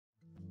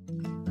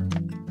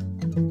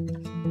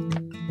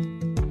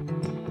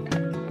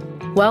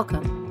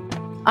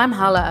Welcome. I'm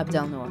Hala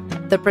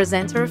Abdelnour, the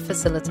presenter of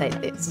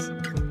Facilitate This,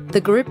 the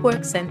Group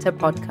Work Centre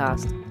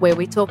podcast where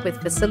we talk with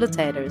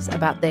facilitators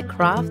about their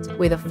craft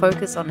with a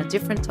focus on a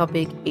different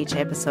topic each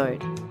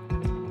episode.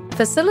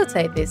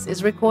 Facilitate This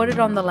is recorded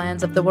on the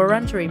lands of the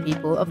Wurundjeri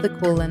people of the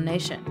Kulin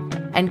Nation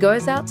and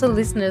goes out to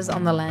listeners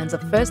on the lands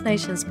of First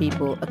Nations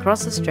people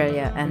across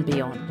Australia and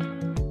beyond.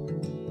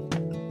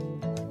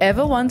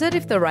 Ever wondered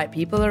if the right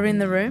people are in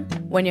the room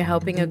when you're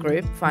helping a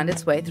group find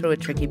its way through a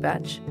tricky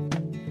batch?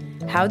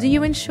 How do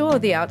you ensure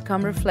the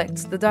outcome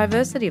reflects the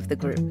diversity of the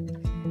group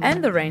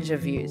and the range of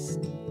views?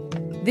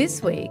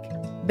 This week,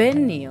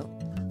 Ben Neal,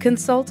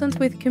 consultant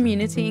with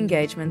Community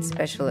Engagement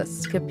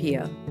Specialists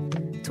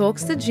CAPEA,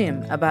 talks to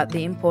Jim about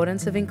the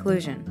importance of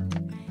inclusion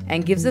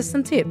and gives us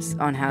some tips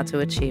on how to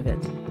achieve it.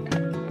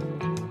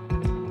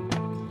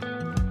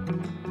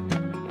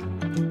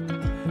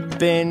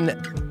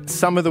 Ben,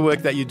 some of the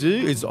work that you do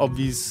is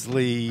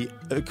obviously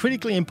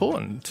critically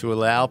important to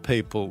allow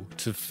people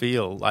to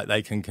feel like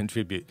they can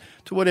contribute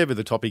to whatever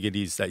the topic it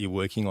is that you're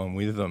working on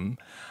with them.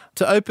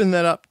 To open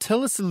that up,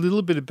 tell us a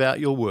little bit about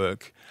your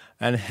work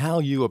and how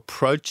you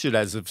approach it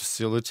as a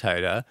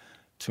facilitator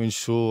to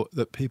ensure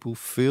that people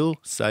feel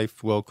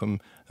safe,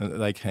 welcome, and that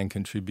they can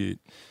contribute.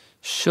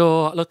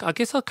 Sure. Look, I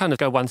guess I'll kind of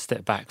go one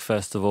step back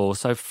first of all.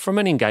 So from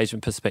an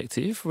engagement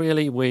perspective,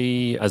 really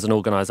we as an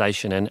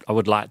organisation, and I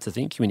would like to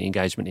think community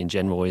engagement in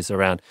general is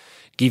around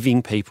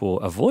giving people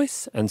a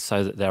voice and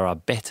so that there are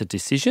better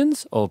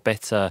decisions or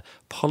better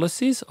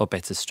policies or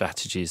better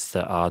strategies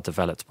that are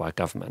developed by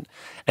government.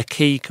 A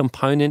key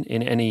component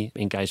in any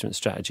engagement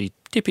strategy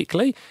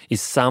typically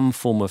is some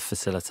form of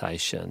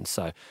facilitation.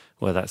 So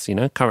whether that's,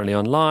 currently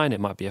online,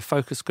 it might be a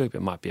focus group,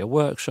 it might be a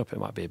workshop, it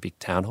might be a big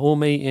town hall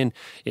meeting,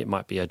 it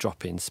might be a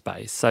drop-in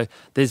space. So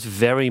there's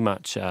very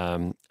much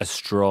a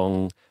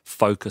strong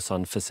focus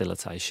on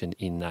facilitation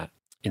in that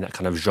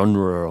kind of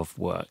genre of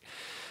work.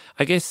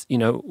 I guess,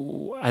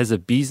 as a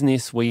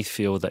business, we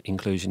feel that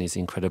inclusion is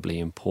incredibly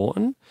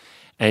important.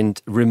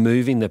 And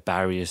removing the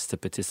barriers to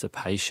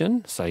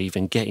participation, so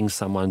even getting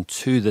someone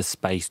to the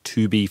space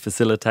to be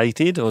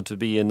facilitated or to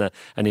be in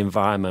an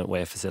environment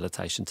where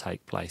facilitation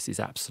takes place is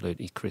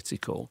absolutely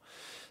critical.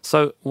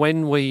 So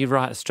when we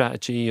write a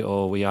strategy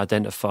or we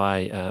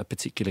identify a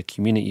particular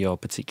community or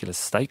particular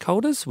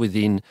stakeholders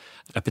within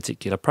a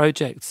particular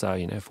project, so,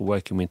 if we're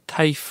working with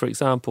TAFE, for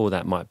example,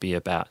 that might be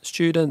about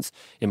students,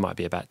 it might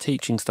be about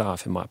teaching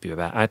staff, it might be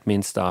about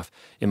admin staff,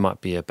 it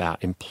might be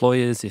about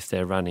employers if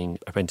they're running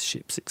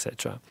apprenticeships,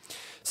 etc.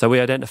 So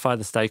we identify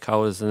the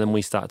stakeholders and then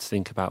we start to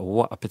think about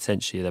what are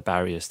potentially the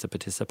barriers to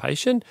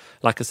participation.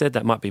 Like I said,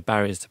 that might be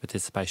barriers to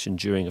participation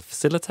during a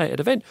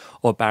facilitated event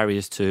or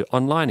barriers to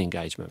online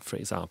engagement, for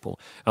example.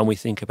 And we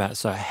think about,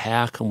 so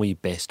how can we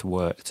best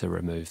work to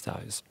remove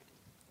those?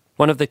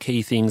 One of the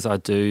key things I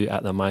do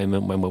at the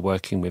moment when we're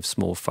working with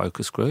small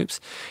focus groups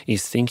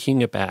is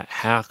thinking about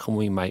how can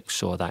we make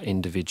sure that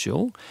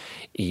individual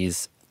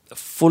is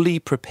fully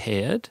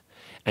prepared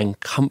and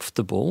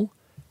comfortable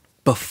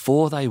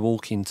before they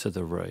walk into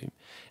the room.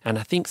 And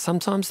I think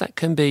sometimes that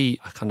can be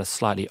a kind of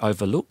slightly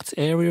overlooked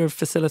area of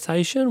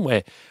facilitation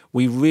where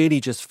we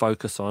really just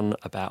focus on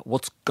about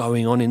what's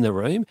going on in the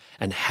room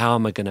and how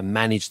am I going to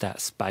manage that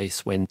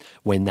space when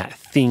that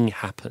thing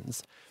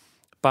happens.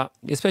 But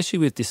especially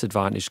with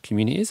disadvantaged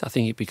communities, I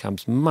think it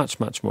becomes much,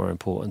 much more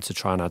important to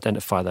try and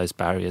identify those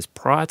barriers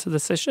prior to the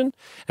session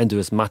and do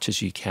as much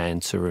as you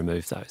can to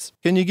remove those.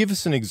 Can you give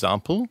us an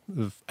example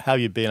of how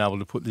you've been able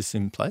to put this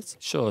in place?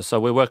 Sure. So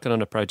we're working on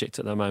a project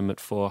at the moment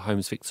for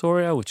Homes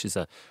Victoria, which is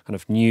a kind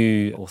of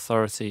new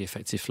authority,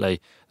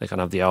 effectively the kind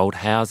of the old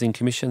housing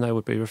commission they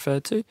would be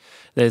referred to.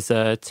 There's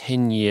a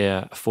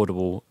 10-year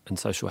affordable and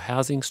social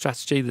housing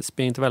strategy that's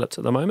being developed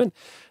at the moment.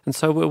 And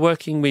so we're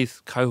working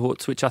with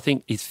cohorts, which I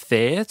think is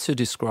fair to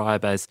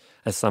describe as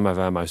some of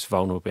our most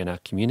vulnerable in our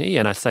community.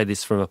 And I say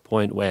this from a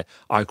point where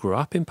I grew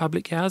up in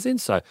public housing,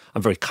 so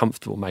I'm very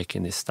comfortable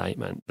making this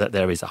statement that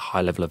there is a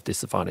high level of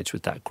disadvantage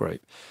with that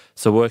group.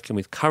 So working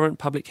with current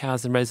public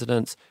housing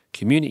residents,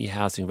 community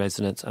housing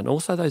residents, and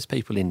also those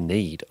people in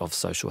need of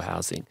social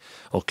housing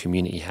or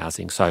community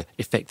housing. So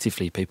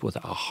effectively people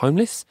that are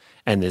homeless,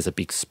 and there's a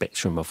big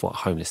spectrum of what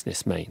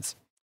homelessness means.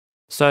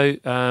 So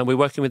we're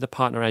working with the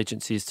partner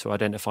agencies to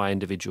identify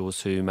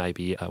individuals who may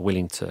be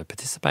willing to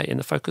participate in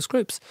the focus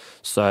groups.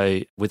 So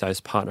with those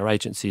partner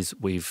agencies,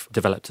 we've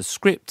developed a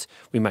script.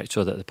 We make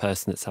sure that the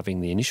person that's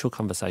having the initial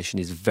conversation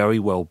is very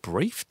well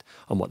briefed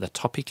on what the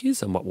topic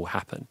is and what will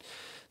happen.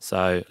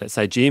 So let's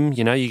say, Jim,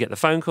 you get the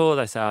phone call.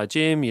 They say,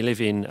 Jim, you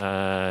live in,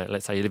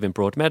 let's say you live in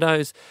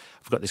Broadmeadows.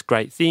 I've got this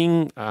great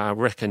thing. I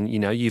reckon,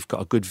 you've got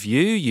a good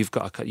view. You've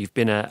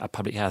been a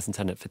public housing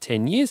tenant for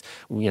 10 years.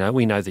 We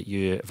know that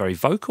you're very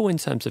vocal in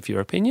terms of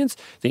your opinions.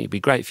 I think it'd be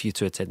great for you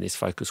to attend this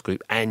focus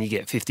group and you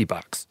get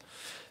 $50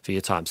 for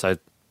your time. So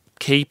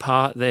key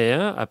part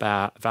there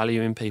about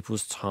valuing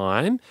people's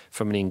time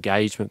from an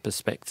engagement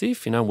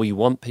perspective. We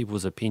want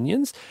people's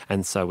opinions,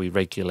 and so we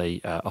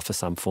regularly offer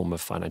some form of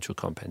financial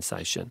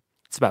compensation.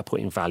 It's about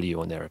putting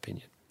value on their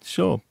opinion.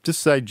 Sure.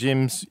 Just say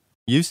Jim's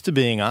used to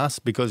being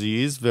asked because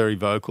he is very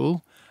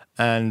vocal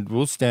and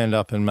will stand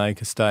up and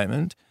make a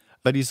statement,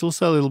 but he's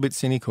also a little bit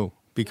cynical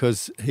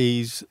because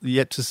he's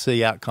yet to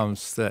see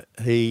outcomes that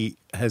he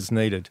has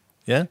needed.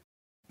 Yeah?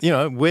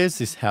 Where's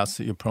this house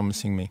that you're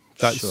promising me?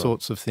 Those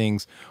sorts of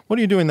things. What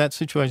do you do in that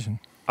situation?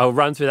 I'll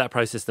run through that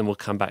process, then we'll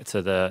come back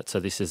to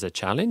this as a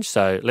challenge.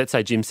 So let's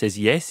say Jim says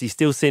yes. He's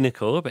still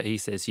cynical, but he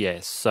says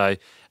yes. So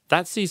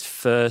that's his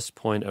first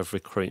point of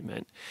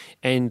recruitment.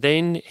 And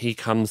then he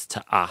comes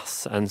to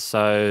us. And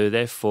so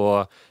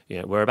therefore,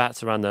 we're about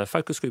to run the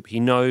focus group. He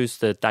knows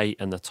the date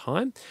and the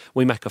time.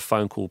 We make a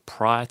phone call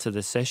prior to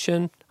the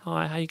session.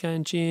 Hi, how you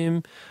going,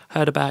 Jim?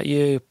 Heard about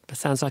you. It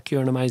sounds like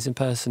you're an amazing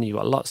person. You've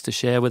got lots to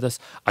share with us.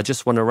 I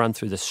just want to run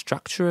through the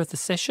structure of the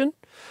session.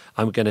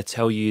 I'm going to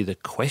tell you the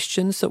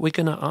questions that we're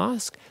going to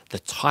ask, the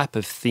type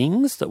of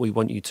things that we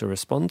want you to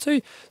respond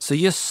to. So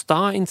you're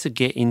starting to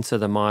get into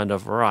the mind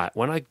of, right,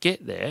 when I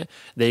get there,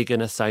 they're going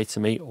to say to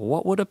me,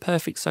 what would a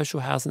perfect social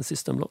housing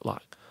system look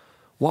like?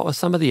 What are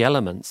some of the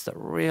elements that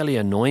really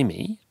annoy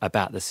me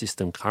about the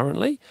system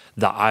currently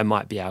that I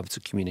might be able to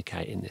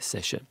communicate in this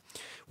session?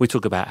 We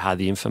talk about how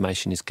the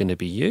information is going to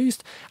be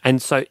used.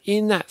 And so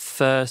in that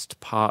first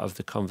part of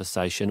the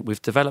conversation,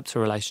 we've developed a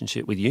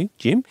relationship with you,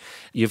 Jim.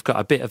 You've got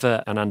a bit of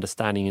an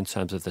understanding in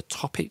terms of the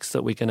topics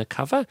that we're going to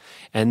cover.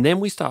 And then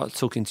we start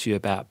talking to you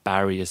about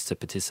barriers to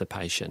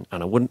participation.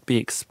 And I wouldn't be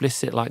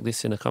explicit like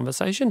this in a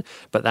conversation,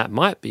 but that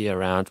might be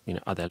around,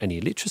 are there any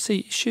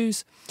literacy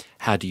issues?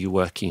 How do you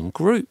work in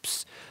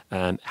groups?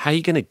 How are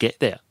you going to get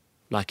there?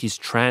 Like, is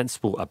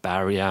transport a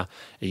barrier?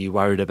 Are you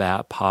worried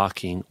about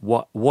parking?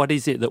 What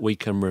is it that we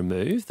can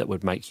remove that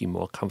would make you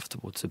more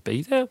comfortable to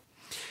be there?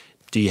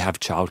 Do you have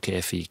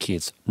childcare for your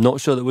kids?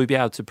 Not sure that we'd be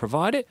able to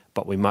provide it,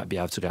 but we might be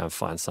able to go and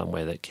find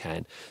somewhere that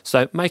can.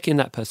 So making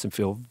that person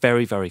feel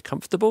very, very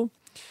comfortable.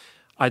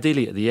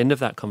 Ideally, at the end of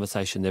that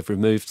conversation, they've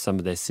removed some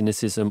of their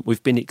cynicism.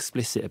 We've been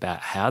explicit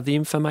about how the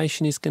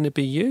information is going to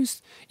be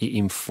used. It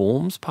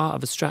informs part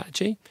of a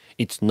strategy.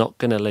 It's not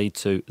going to lead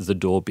to the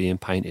door being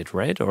painted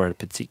red or a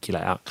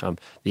particular outcome.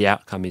 The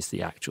outcome is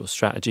the actual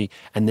strategy,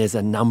 and there's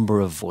a number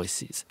of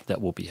voices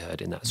that will be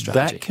heard in that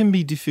strategy. That can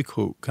be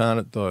difficult, can't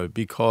it, though?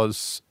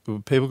 Because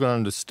people can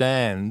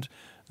understand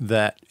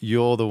that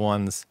you're the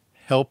ones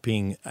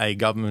helping a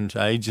government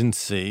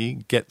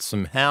agency get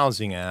some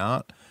housing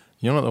out.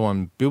 You're not the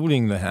one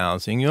building the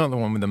housing. You're not the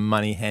one with the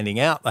money handing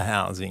out the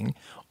housing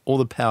or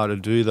the power to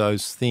do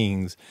those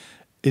things.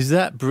 Is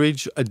that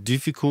bridge a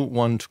difficult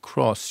one to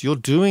cross? You're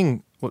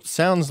doing what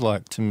sounds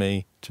like to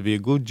me to be a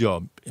good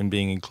job in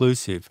being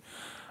inclusive.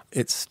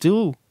 It's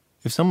still,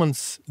 if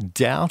someone's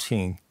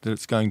doubting that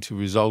it's going to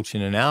result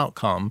in an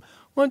outcome,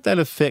 won't that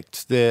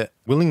affect their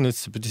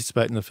willingness to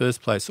participate in the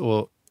first place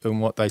or in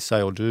what they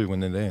say or do when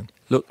they're there?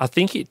 Look, I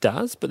think it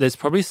does, but there's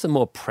probably some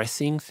more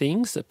pressing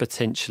things that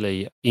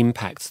potentially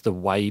impact the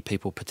way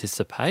people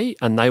participate,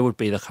 and they would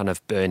be the kind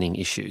of burning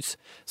issues.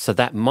 So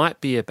that might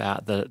be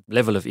about the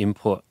level of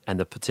input and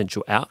the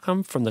potential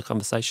outcome from the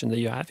conversation that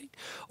you're having,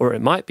 or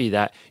it might be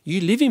that you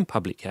live in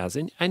public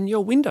housing and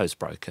your window's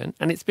broken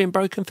and it's been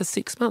broken for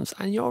 6 months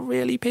and you're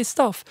really pissed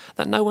off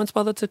that no one's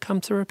bothered to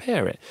come to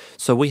repair it.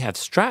 So we have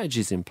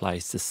strategies in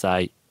place to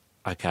say,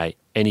 okay,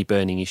 any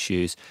burning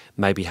issues,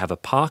 maybe have a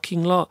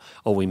parking lot,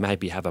 or we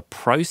maybe have a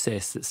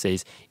process that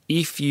says,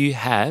 if you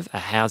have a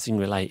housing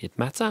related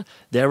matter,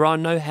 there are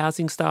no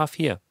housing staff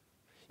here.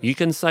 You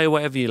can say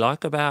whatever you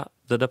like about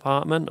the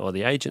department or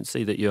the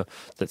agency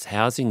that's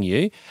housing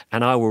you,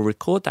 and I will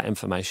record that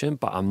information,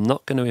 but I'm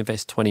not going to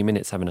invest 20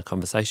 minutes having a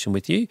conversation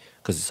with you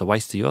because it's a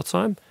waste of your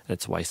time and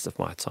it's a waste of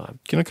my time.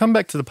 Can I come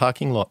back to the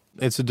parking lot?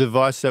 It's a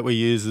device that we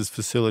use as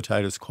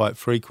facilitators quite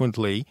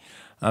frequently.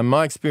 In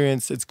my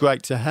experience, it's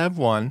great to have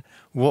one.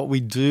 What we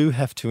do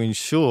have to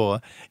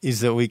ensure is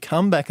that we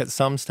come back at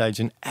some stage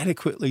and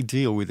adequately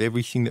deal with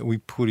everything that we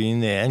put in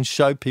there and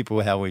show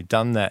people how we've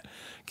done that.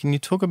 Can you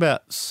talk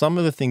about some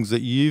of the things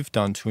that you've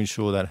done to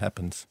ensure that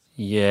happens?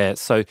 Yeah,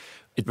 so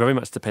it very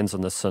much depends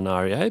on the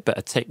scenario, but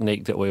a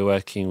technique that we're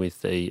working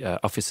with the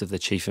Office of the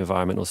Chief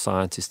Environmental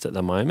Scientist at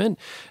the moment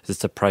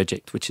is a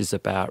project which is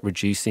about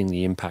reducing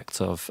the impact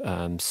of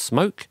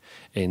smoke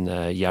in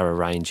the Yarra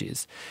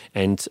Ranges.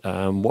 And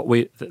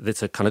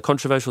that's a kind of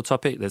controversial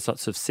topic. There's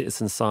lots of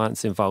citizen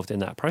science involved in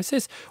that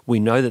process. We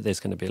know that there's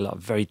going to be a lot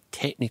of very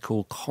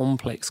technical,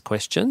 complex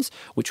questions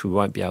which we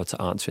won't be able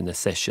to answer in the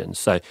session.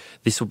 So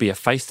this will be a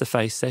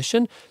face-to-face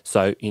session.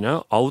 So,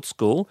 old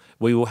school,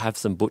 we will have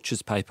some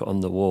butcher's paper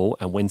on the wall,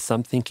 and when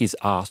something is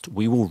asked,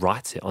 we will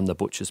write it on the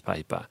butcher's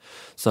paper.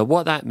 So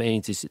what that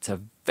means is it's a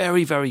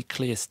very, very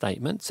clear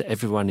statement to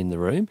everyone in the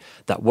room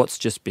that what's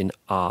just been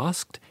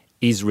asked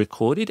is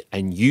recorded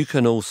and you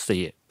can all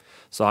see it.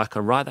 So I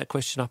can write that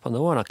question up on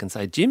the wall and I can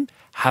say, Jim,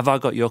 have I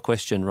got your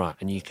question right?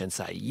 And you can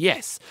say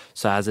yes.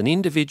 So as an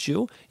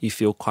individual, you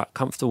feel quite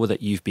comfortable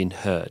that you've been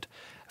heard.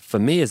 For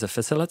me as a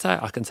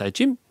facilitator, I can say,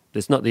 Jim,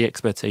 there's not the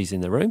expertise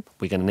in the room.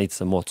 We're going to need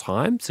some more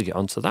time to get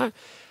onto that.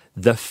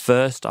 The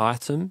first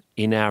item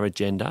in our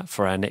agenda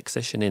for our next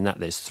session, in that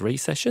there's 3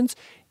 sessions,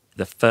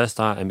 the first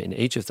item in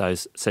each of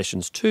those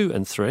sessions 2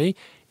 and 3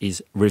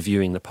 is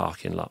reviewing the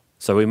parking lot.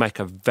 So we make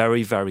a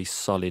very, very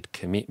solid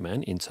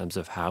commitment in terms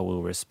of how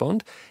we'll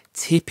respond.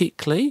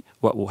 Typically,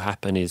 what will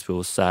happen is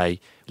we'll say,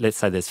 let's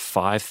say there's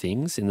 5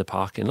 things in the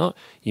parking lot.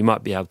 You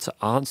might be able to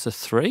answer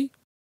 3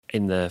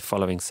 in the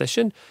following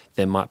session.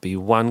 There might be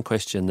 1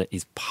 question that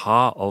is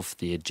part of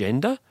the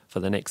agenda for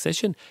the next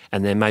session,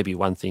 and there may be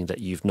 1 thing that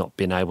you've not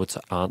been able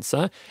to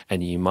answer,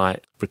 and you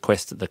might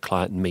request that the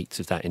client meets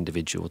with that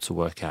individual to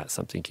work out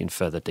something in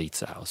further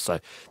detail.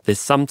 So there's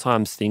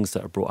sometimes things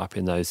that are brought up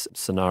in those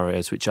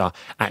scenarios which are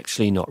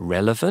actually not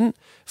relevant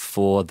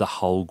for the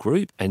whole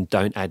group and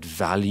don't add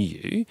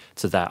value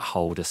to that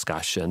whole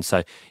discussion.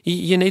 So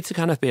you need to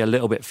kind of be a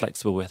little bit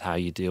flexible with how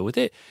you deal with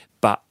it,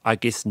 but I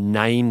guess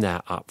name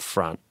that up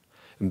front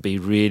and be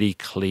really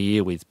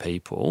clear with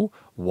people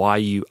why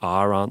you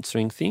are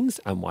answering things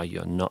and why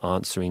you're not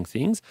answering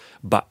things,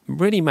 but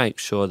really make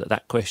sure that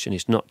that question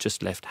is not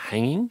just left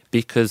hanging.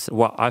 Because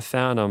what I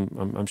found,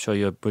 I'm sure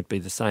you would be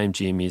the same,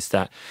 Jim, is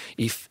that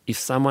if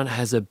someone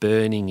has a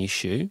burning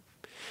issue,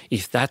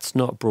 if that's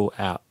not brought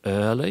out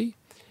early,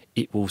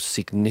 it will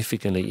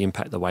significantly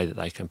impact the way that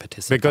they can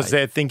participate. Because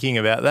they're thinking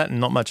about that and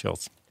not much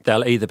else.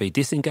 They'll either be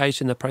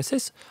disengaged in the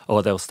process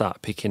or they'll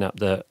start picking up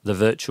the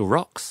virtual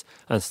rocks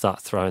and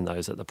start throwing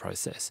those at the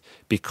process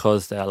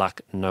because they're like,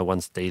 no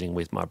one's dealing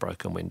with my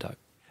broken window.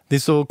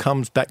 This all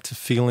comes back to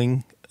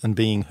feeling and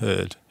being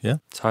heard, yeah?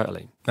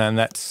 Totally. And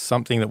that's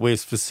something that we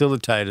as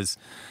facilitators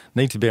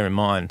need to bear in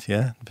mind,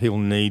 yeah? People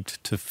need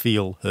to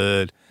feel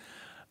heard.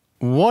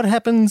 What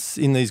happens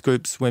in these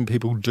groups when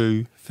people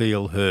do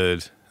feel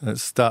heard?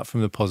 Let's start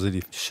from the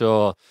positive.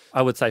 Sure.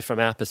 I would say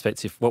from our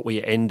perspective, what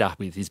we end up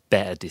with is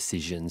better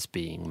decisions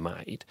being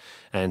made.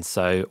 And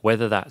so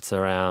whether that's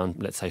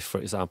around, let's say,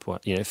 for example,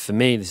 for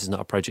me, this is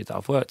not a project that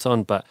I've worked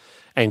on,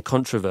 and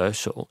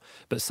controversial,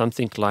 but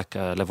something like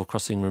a level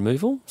crossing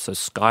removal, so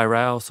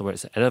SkyRail, so where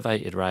it's an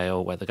elevated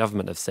rail, where the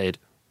government have said,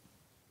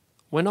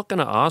 we're not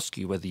going to ask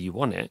you whether you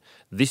want it.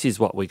 This is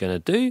what we're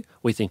going to do.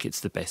 We think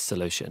it's the best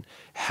solution.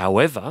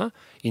 However,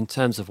 in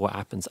terms of what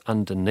happens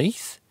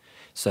underneath,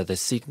 so the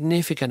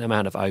significant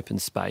amount of open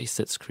space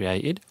that's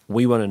created,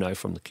 we want to know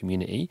from the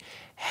community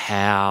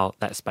how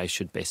that space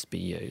should best be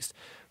used.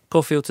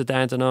 Caulfield to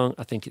Dandenong,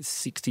 I think it's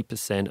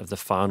 60% of the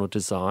final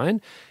design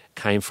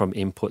came from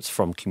inputs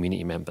from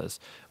community members,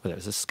 whether it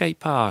was a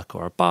skate park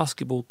or a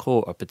basketball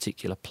court or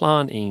particular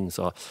plantings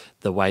or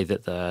the way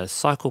that the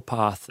cycle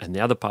path and the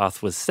other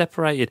path was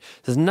separated.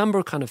 There's a number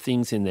of kind of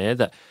things in there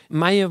that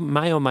may or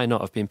may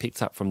not have been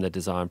picked up from the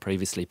design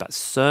previously, but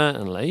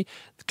certainly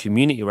the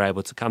community were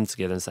able to come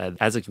together and say,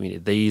 as a community,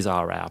 these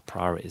are our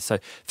priorities. So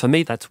for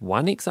me, that's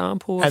one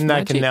example of And they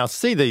magic. can now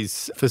see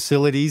these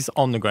facilities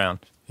on the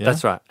ground. Yeah?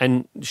 That's right.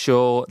 And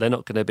sure, they're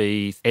not going to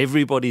be,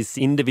 everybody's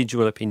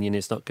individual opinion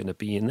is not going to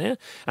be in there.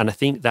 And I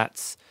think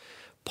that's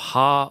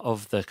part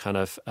of the kind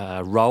of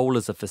role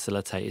as a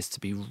facilitator is to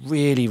be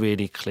really,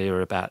 really clear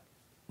about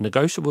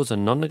negotiables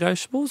and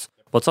non-negotiables,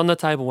 what's on the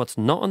table, what's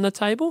not on the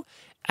table.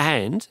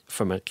 And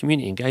from a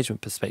community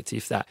engagement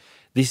perspective, that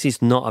this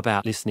is not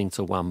about listening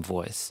to one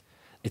voice.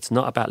 It's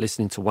not about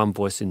listening to one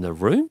voice in the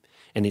room,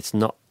 and it's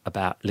not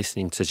about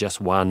listening to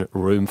just one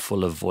room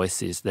full of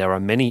voices. There are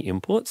many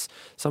inputs.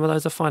 Some of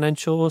those are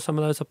financial, some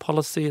of those are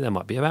policy. They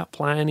might be about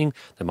planning,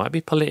 they might be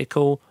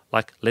political.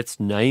 Like, let's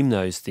name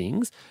those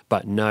things,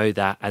 but know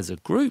that as a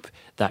group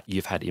that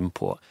you've had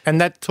input. And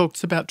that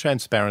talks about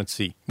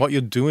transparency. What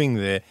you're doing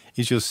there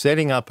is you're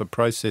setting up a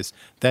process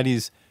that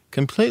is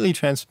completely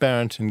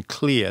transparent and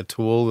clear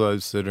to all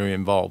those that are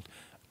involved.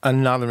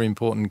 Another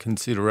important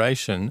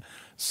consideration.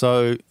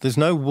 So there's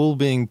no wool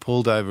being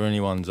pulled over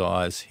anyone's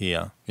eyes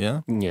here,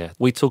 yeah? Yeah,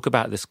 we talk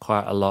about this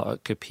quite a lot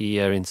at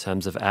Kapia in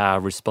terms of our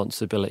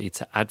responsibility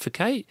to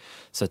advocate,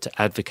 so to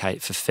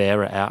advocate for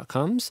fairer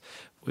outcomes.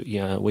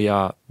 We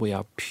are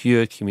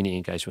pure community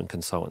engagement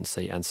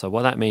consultancy, and so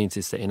what that means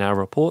is that in our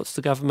reports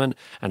to government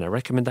and our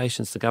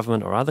recommendations to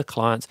government or other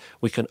clients,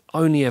 we can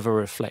only ever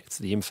reflect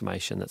the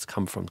information that's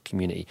come from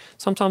community.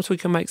 Sometimes we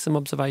can make some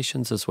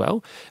observations as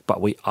well,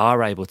 but we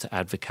are able to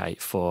advocate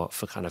for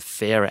kind of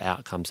fairer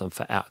outcomes and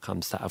for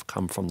outcomes that have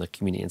come from the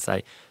community and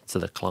say to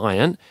the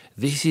client,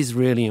 this is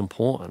really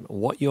important.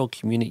 What your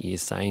community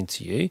is saying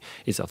to you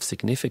is of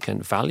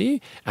significant value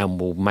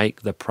and will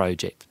make the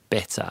project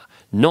better,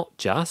 not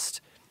just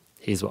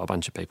here's what a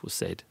bunch of people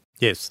said.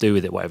 Yes. Do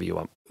with it whatever you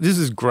want. This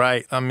is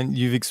great. I mean,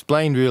 you've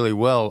explained really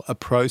well a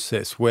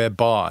process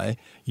whereby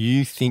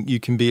you think you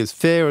can be as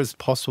fair as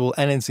possible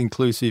and as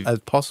inclusive as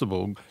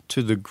possible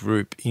to the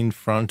group in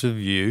front of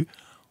you.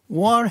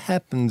 What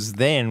happens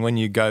then when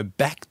you go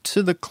back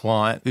to the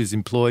client who's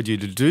employed you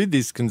to do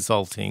this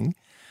consulting?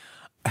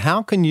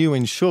 How can you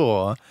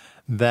ensure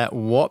that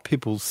what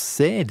people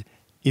said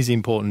is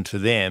important to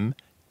them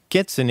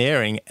gets an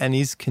airing and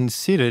is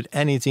considered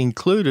and is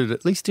included,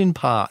 at least in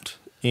part,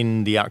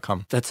 in the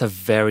outcome? That's a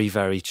very,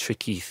 very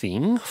tricky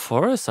thing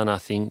for us. And I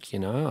think,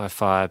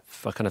 if I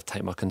kind of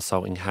take my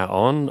consulting hat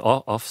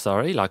off,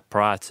 like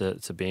prior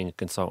to being a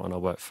consultant, I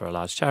worked for a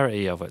large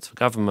charity, I worked for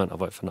government, I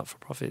worked for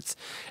not-for-profits,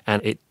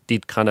 and it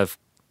did kind of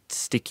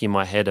stick in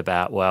my head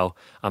about, well,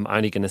 I'm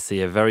only going to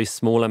see a very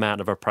small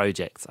amount of a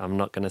project. I'm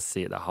not going to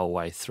see it the whole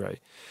way through.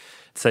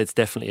 So it's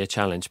definitely a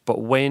challenge.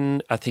 But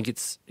when I think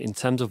it's in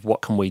terms of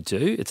what can we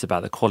do, it's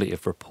about the quality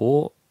of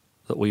report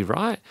that we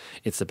write.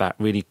 It's about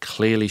really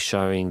clearly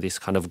showing this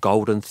kind of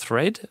golden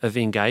thread of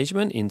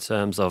engagement in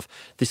terms of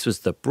this was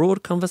the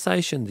broad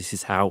conversation, this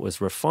is how it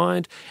was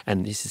refined,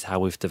 and this is how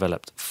we've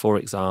developed, for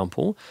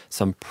example,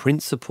 some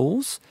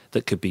principles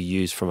that could be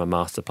used from a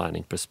master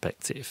planning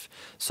perspective.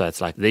 So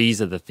it's like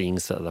these are the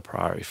things that are the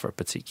priority for a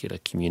particular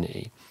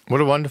community.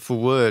 What a wonderful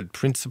word,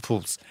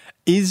 principles.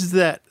 Is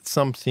that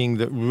something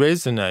that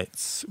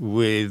resonates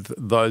with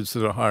those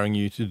that are hiring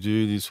you to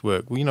do this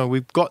work? Well,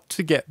 we've got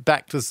to get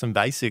back to some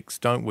basics,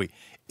 don't we?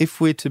 If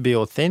we're to be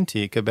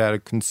authentic about a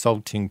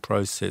consulting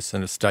process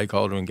and a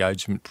stakeholder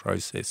engagement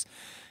process.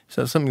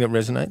 So something that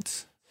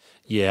resonates?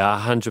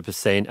 Yeah,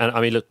 100%. And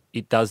I mean, look,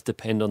 it does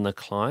depend on the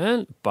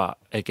client, but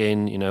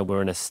again,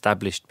 we're an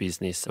established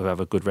business who have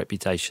a good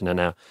reputation,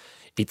 and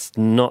it's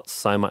not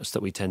so much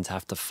that we tend to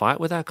have to fight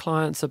with our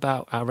clients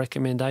about our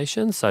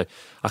recommendations. So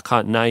I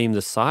can't name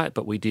the site,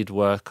 but we did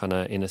work on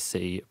an inner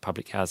city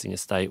public housing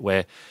estate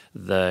where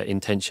the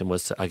intention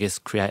was to, I guess,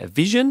 create a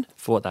vision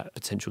for what that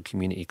potential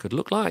community could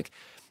look like.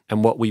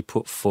 And what we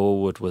put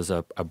forward was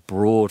a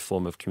broad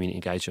form of community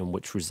engagement,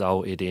 which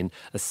resulted in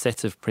a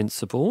set of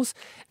principles.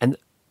 And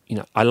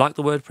I like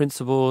the word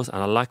principles and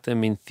I like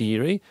them in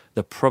theory.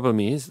 The problem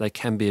is they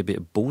can be a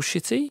bit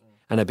bullshitty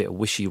and a bit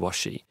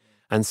wishy-washy.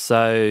 And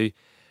so,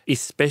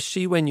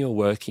 especially when you're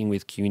working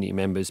with community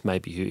members,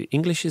 maybe who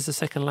English is a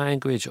second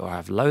language or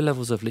have low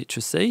levels of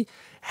literacy,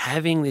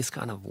 having this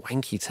kind of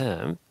wanky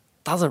term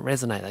doesn't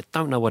resonate. They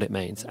don't know what it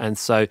means. And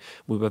so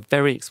we were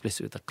very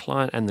explicit with the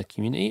client and the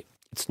community.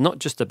 It's not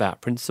just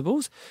about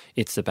principles.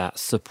 It's about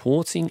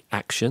supporting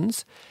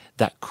actions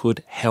that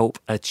could help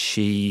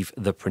achieve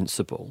the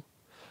principle.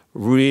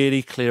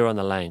 Really clear on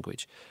the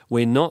language.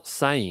 We're not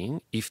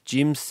saying if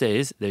Jim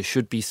says there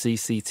should be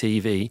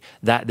CCTV,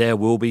 that there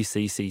will be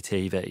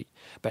CCTV.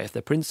 But if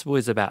the principle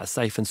is about a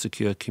safe and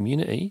secure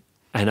community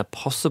and a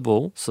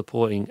possible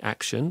supporting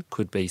action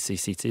could be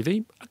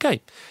CCTV,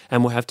 okay.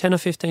 And we'll have 10 or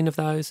 15 of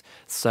those.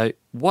 So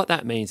what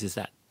that means is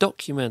that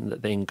document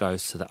that then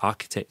goes to the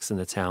architects and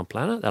the town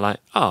planner, they're like,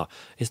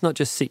 it's not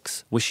just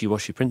 6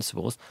 wishy-washy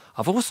principles.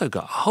 I've also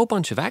got a whole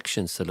bunch of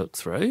actions to look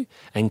through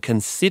and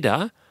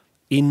consider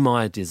in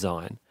my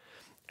design.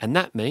 And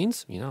that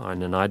means, in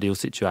an ideal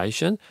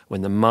situation,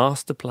 when the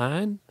master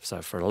plan,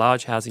 so for a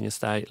large housing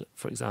estate,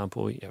 for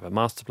example, you have a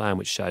master plan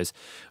which shows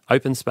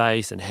open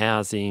space and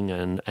housing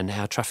and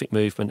how traffic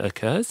movement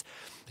occurs,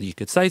 you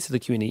could say to the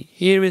community,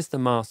 here is the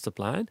master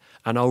plan,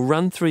 and I'll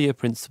run through your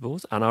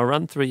principles and I'll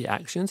run through your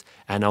actions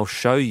and I'll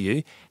show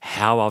you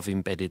how I've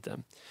embedded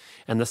them.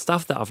 And the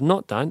stuff that I've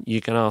not done,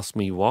 you can ask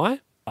me why.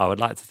 I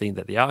would like to think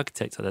that the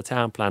architect or the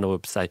town planner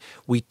would say,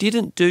 we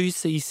didn't do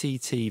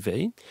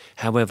CCTV.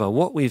 However,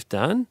 what we've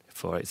done,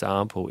 for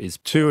example, is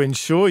to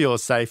ensure your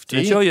safety.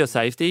 To ensure your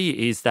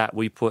safety is that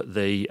we put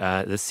the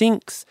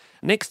sinks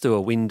next to a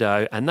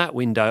window, and that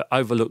window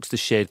overlooks the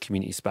shared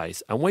community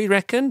space. And we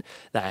reckon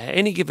that at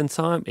any given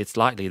time, it's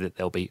likely that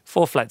there'll be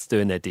 4 flats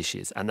doing their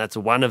dishes. And that's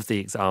one of the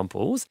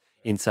examples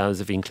in terms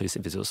of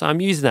inclusive visual. So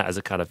I'm using that as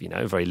a kind of,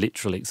 very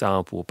literal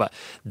example, but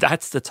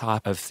that's the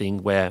type of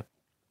thing where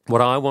what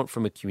I want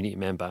from a community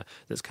member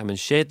that's come and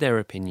shared their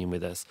opinion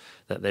with us,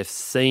 that they've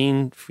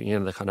seen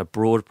the kind of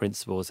broad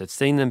principles, they've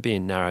seen them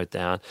being narrowed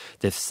down,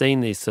 they've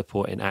seen these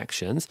supporting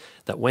actions,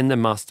 that when the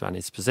master plan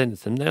is presented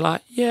to them, they're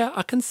like, yeah,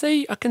 I can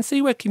see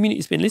where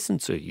community's been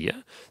listened to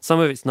here. Some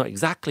of it's not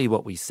exactly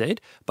what we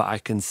said, but I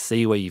can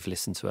see where you've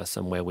listened to us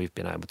and where we've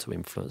been able to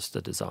influence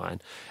the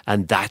design.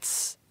 And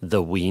that's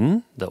the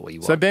win that we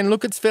want. So Ben,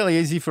 look, it's fairly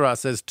easy for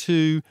us as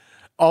 2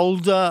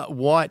 older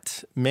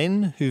white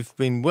men who've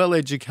been well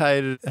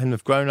educated and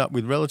have grown up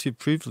with relative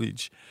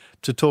privilege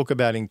to talk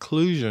about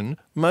inclusion.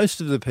 Most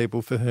of the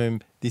people for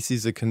whom this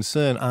is a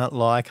concern aren't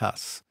like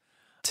us.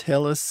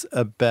 Tell us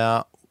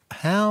about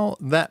how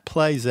that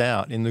plays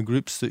out in the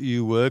groups that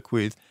you work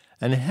with,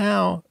 and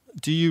how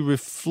do you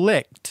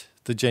reflect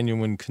the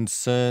genuine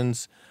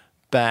concerns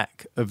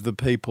back of the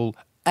people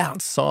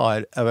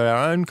outside of our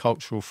own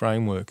cultural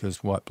framework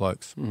as white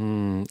blokes?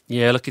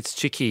 Yeah, look, it's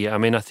tricky. I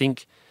mean, I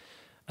think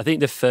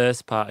the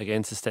first part,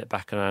 again, to step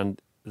back around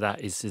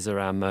that is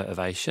around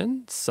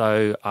motivation.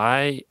 So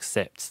I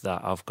accept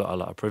that I've got a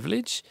lot of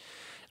privilege,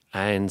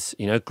 and,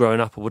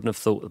 growing up, I wouldn't have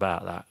thought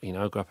about that.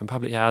 I grew up in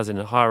public housing,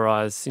 a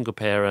high-rise, single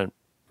parent,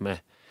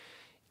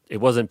 It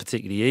wasn't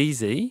particularly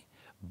easy,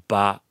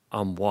 but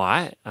I'm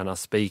white and I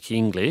speak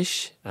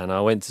English and I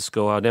went to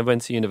school. I never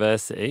went to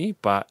university,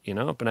 but,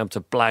 I've been able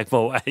to blag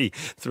my way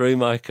through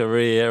my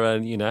career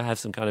and, have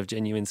some kind of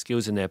genuine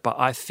skills in there. But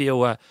I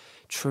feel a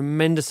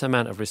tremendous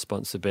amount of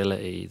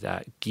responsibility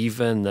that,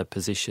 given the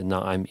position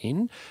that I'm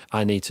in,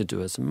 I need to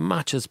do as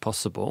much as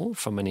possible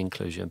from an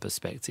inclusion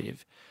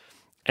perspective.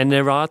 And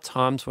there are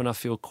times when I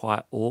feel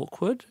quite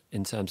awkward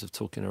in terms of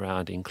talking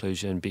around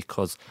inclusion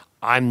because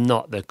I'm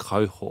not the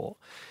cohort.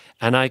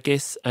 And I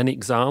guess an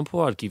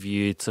example I'd give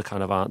you to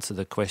kind of answer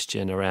the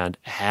question around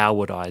how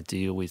would I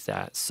deal with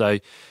that? So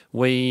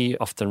we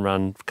often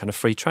run kind of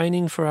free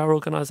training for our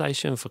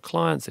organisation for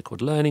clients. They're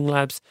called Learning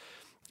Labs.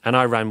 And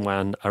I ran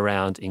one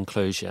around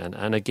inclusion.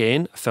 And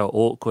again, I felt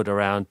awkward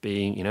around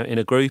being, in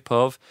a group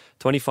of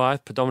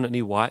 25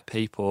 predominantly white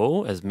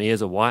people, as me as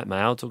a white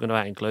male, talking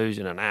about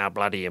inclusion and how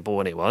bloody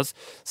important it was.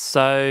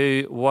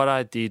 So what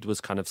I did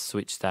was kind of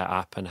switch that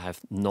up and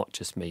have not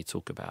just me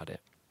talk about it.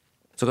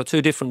 So I've got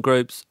two different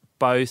groups,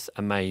 both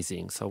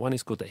amazing. So one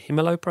is called the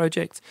Himelo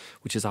Project,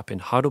 which is up in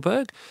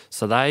Heidelberg.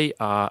 So they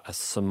are a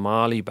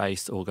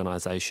Somali-based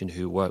organisation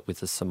who work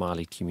with the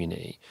Somali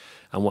community.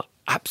 And what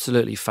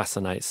absolutely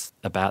fascinates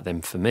about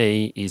them for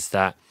me is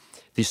that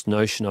this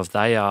notion of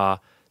they are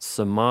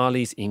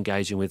Somalis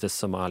engaging with the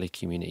Somali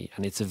community.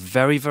 And it's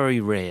very, very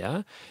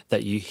rare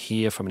that you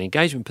hear from an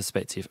engagement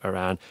perspective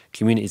around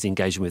communities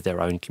engaging with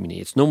their own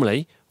community. It's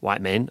normally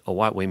white men or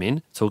white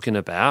women talking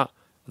about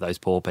those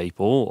poor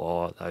people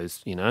or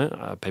those,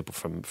 people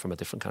from a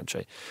different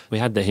country. We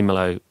had the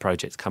Himelo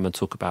Project come and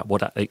talk about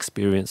what that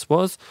experience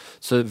was.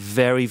 So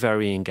very,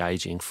 very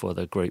engaging for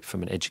the group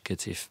from an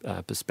educative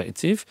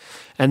perspective.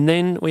 And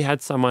then we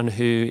had someone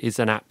who is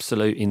an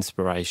absolute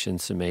inspiration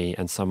to me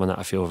and someone that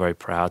I feel very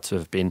proud to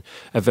have been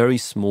a very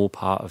small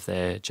part of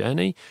their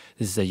journey.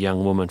 This is a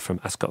young woman from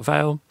Ascot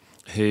Vale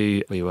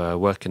who we were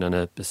working on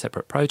a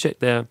separate project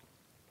there.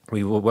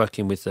 We were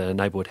working with the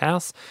neighbourhood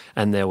house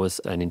and there was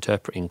an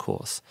interpreting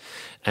course.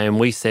 And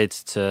we said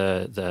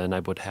to the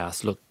neighbourhood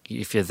house, look,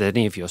 if there's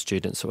any of your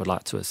students who would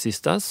like to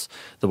assist us,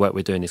 the work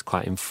we're doing is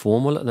quite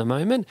informal at the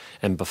moment.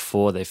 And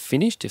before they've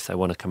finished, if they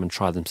want to come and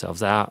try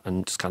themselves out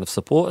and just kind of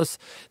support us,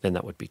 then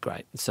that would be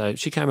great. So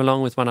she came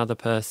along with one other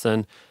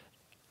person.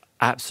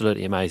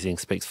 Absolutely amazing,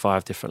 speaks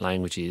 5 different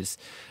languages.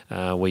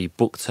 We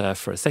booked her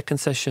for a second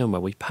session where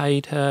we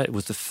paid her. It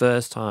was the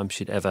first time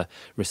she'd ever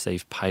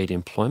received paid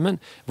employment.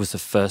 It was the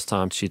first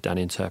time she'd done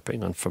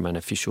interpreting from an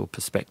official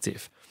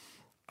perspective.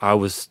 I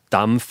was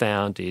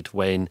dumbfounded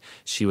when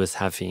she was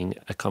having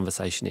a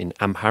conversation in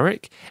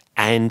Amharic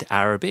and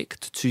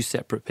Arabic to 2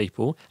 separate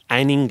people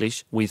and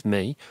English with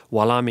me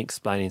while I'm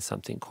explaining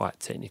something quite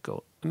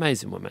technical.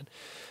 Amazing woman.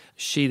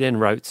 She then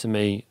wrote to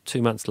me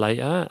 2 months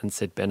later and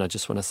said, Ben, I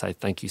just want to say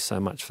thank you so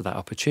much for that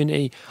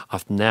opportunity.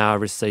 I've now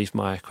received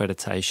my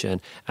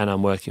accreditation and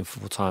I'm working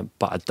full-time,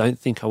 but I don't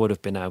think I would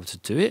have been able to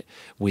do it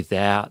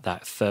without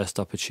that first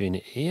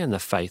opportunity and the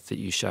faith that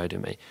you showed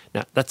in me.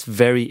 Now, that's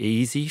very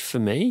easy for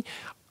me.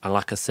 And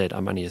like I said,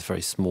 I'm only a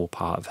very small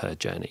part of her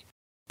journey.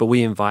 But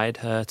we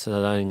invited her to the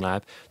Learning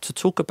Lab to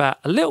talk about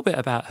a little bit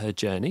about her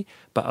journey,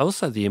 but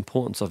also the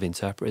importance of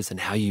interpreters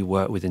and how you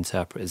work with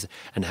interpreters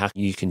and how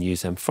you can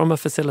use them from a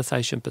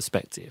facilitation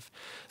perspective.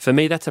 For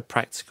me, that's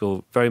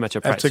very much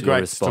a practical response. That's a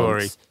great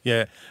story.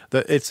 Yeah,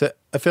 it's a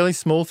fairly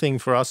small thing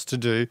for us to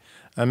do,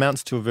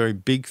 amounts to a very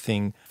big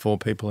thing for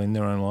people in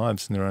their own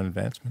lives and their own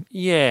advancement.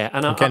 Yeah,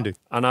 and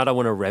I don't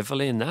want to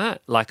revel in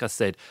that. Like I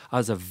said, I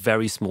was a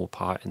very small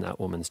part in that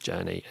woman's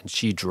journey and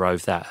she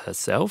drove that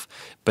herself,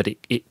 but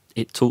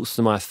it talks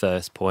to my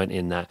first point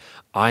in that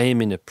I am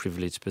in a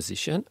privileged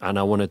position and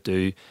I want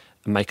to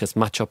make as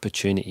much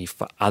opportunity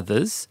for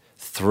others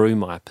through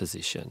my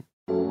position.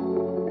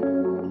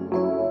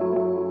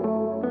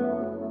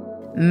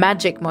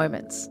 Magic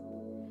moments.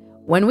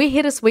 When we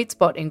hit a sweet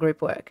spot in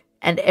group work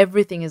and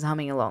everything is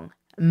humming along,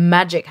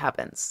 magic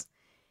happens.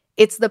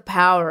 It's the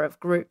power of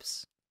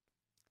groups.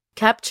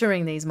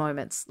 Capturing these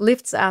moments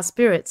lifts our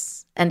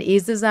spirits and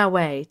eases our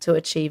way to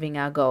achieving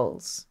our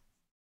goals.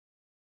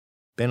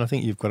 Ben, I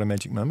think you've got a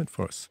magic moment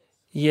for us.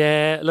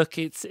 Yeah, look,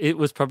 it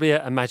was probably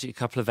a magic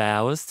couple of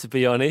hours, to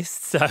be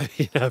honest. So,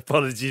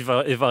 apologies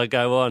if I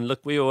go on.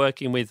 Look, we were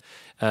working with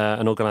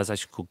an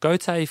organisation called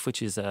GoTAFE,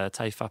 which is a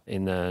TAFE up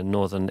in the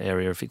northern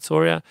area of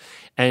Victoria.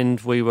 And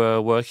we were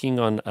working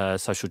on a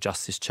social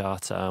justice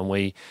charter. And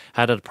we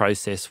had a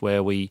process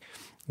where we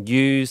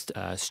used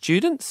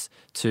students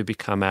to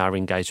become our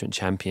engagement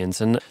champions.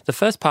 And the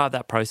first part of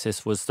that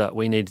process was that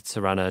we needed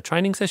to run a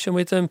training session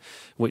with them,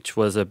 which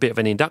was a bit of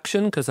an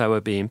induction because they were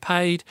being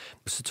paid,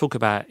 was to talk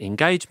about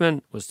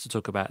engagement, was to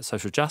talk about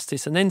social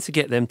justice, and then to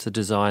get them to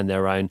design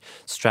their own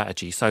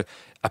strategy. So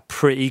a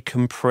pretty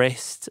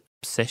compressed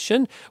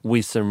session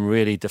with some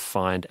really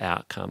defined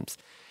outcomes.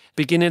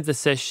 Beginning of the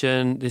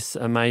session, this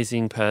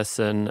amazing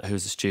person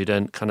who's a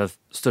student kind of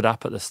stood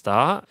up at the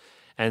start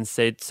and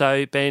said,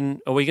 so Ben,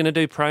 are we going to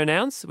do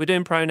pronouns? We're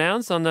doing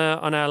pronouns on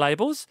our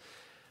labels.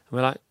 And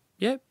we're like,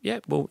 yeah.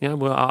 Well,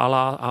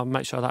 I'll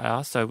make sure that I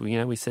ask. So,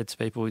 we said to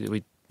people,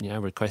 we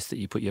request that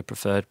you put your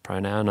preferred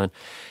pronoun on.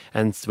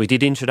 And we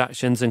did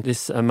introductions and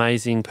this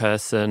amazing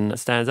person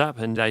stands up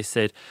and they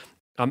said,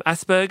 I'm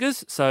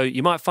Asperger's, so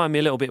you might find me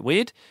a little bit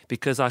weird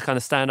because I kind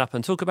of stand up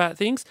and talk about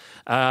things.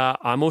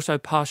 I'm also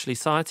partially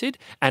sighted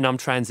and I'm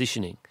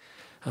transitioning.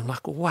 I'm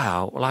like,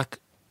 wow,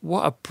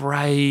 what a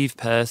brave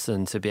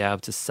person to be able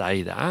to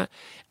say that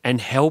and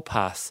help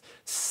us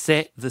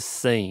set the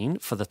scene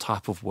for the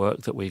type of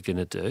work that we're going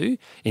to do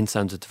in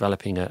terms of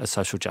developing a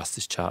social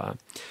justice charter.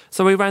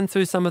 So we ran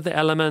through some of the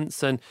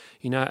elements and,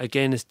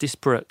 again, this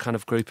disparate kind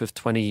of group of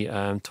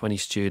 20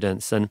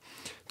 students. And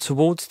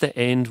towards the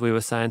end, we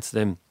were saying to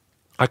them,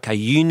 okay,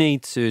 you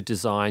need to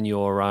design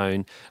your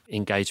own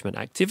engagement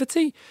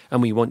activity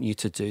and we want you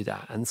to do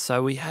that. And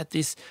so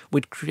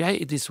we'd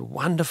created this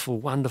wonderful,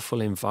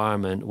 wonderful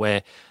environment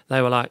where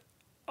they were like,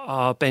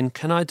 oh, Ben,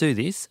 can I do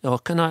this? Or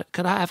could I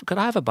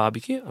have a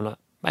barbecue? I'm like,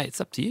 mate, it's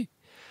up to you.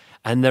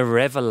 And the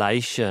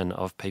revelation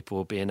of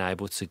people being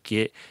able to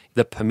get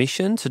the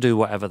permission to do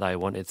whatever they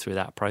wanted through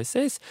that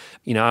process,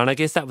 and I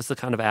guess that was the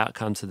kind of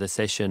outcome to the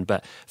session.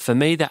 But for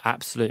me, the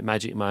absolute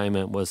magic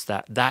moment was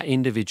that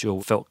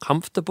individual felt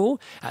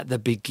comfortable at the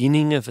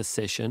beginning of a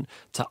session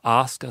to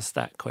ask us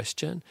that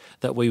question,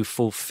 that we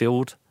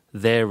fulfilled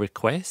their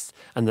request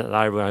and that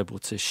they were able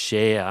to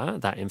share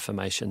that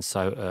information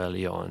so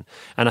early on.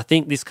 And I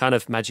think this kind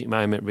of magic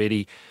moment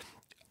really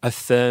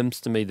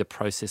affirms to me the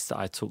process that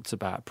I talked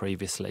about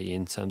previously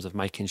in terms of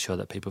making sure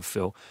that people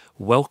feel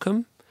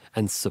welcome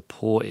and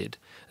supported.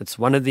 It's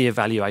one of the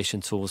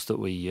evaluation tools that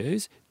we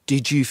use.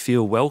 Did you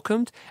feel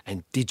welcomed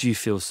and did you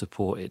feel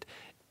supported?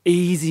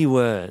 Easy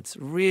words,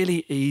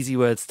 really easy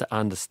words to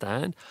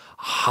understand,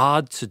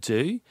 hard to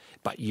do,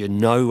 but you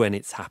know when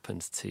it's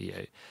happened to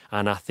you.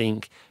 And I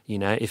think,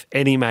 if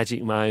any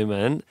magic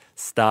moment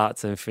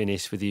starts and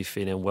finishes with you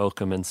feeling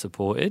welcome and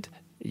supported,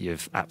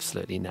 you've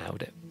absolutely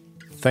nailed it.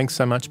 Thanks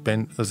so much,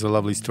 Ben. It was a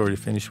lovely story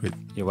to finish with.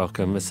 You're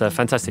welcome. It's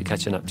fantastic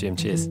catching up, Jim.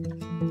 Cheers.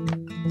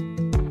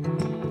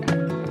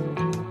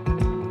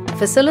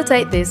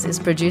 Facilitate This is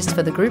produced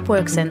for the Group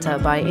Work Centre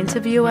by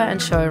interviewer and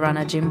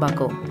showrunner Jim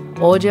Buckle,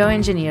 audio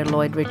engineer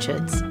Lloyd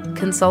Richards,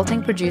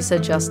 consulting producer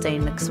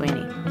Justine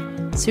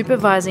McSweeney,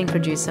 supervising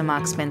producer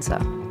Mark Spencer,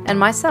 and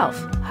myself,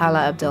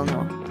 Hala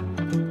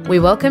Abdelnoor. We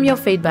welcome your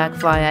feedback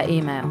via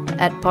email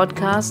at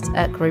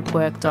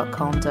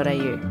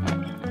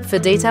podcast@groupwork.com.au. For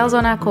details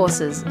on our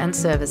courses and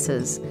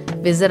services,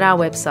 visit our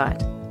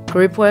website,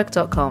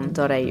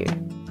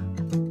 groupwork.com.au.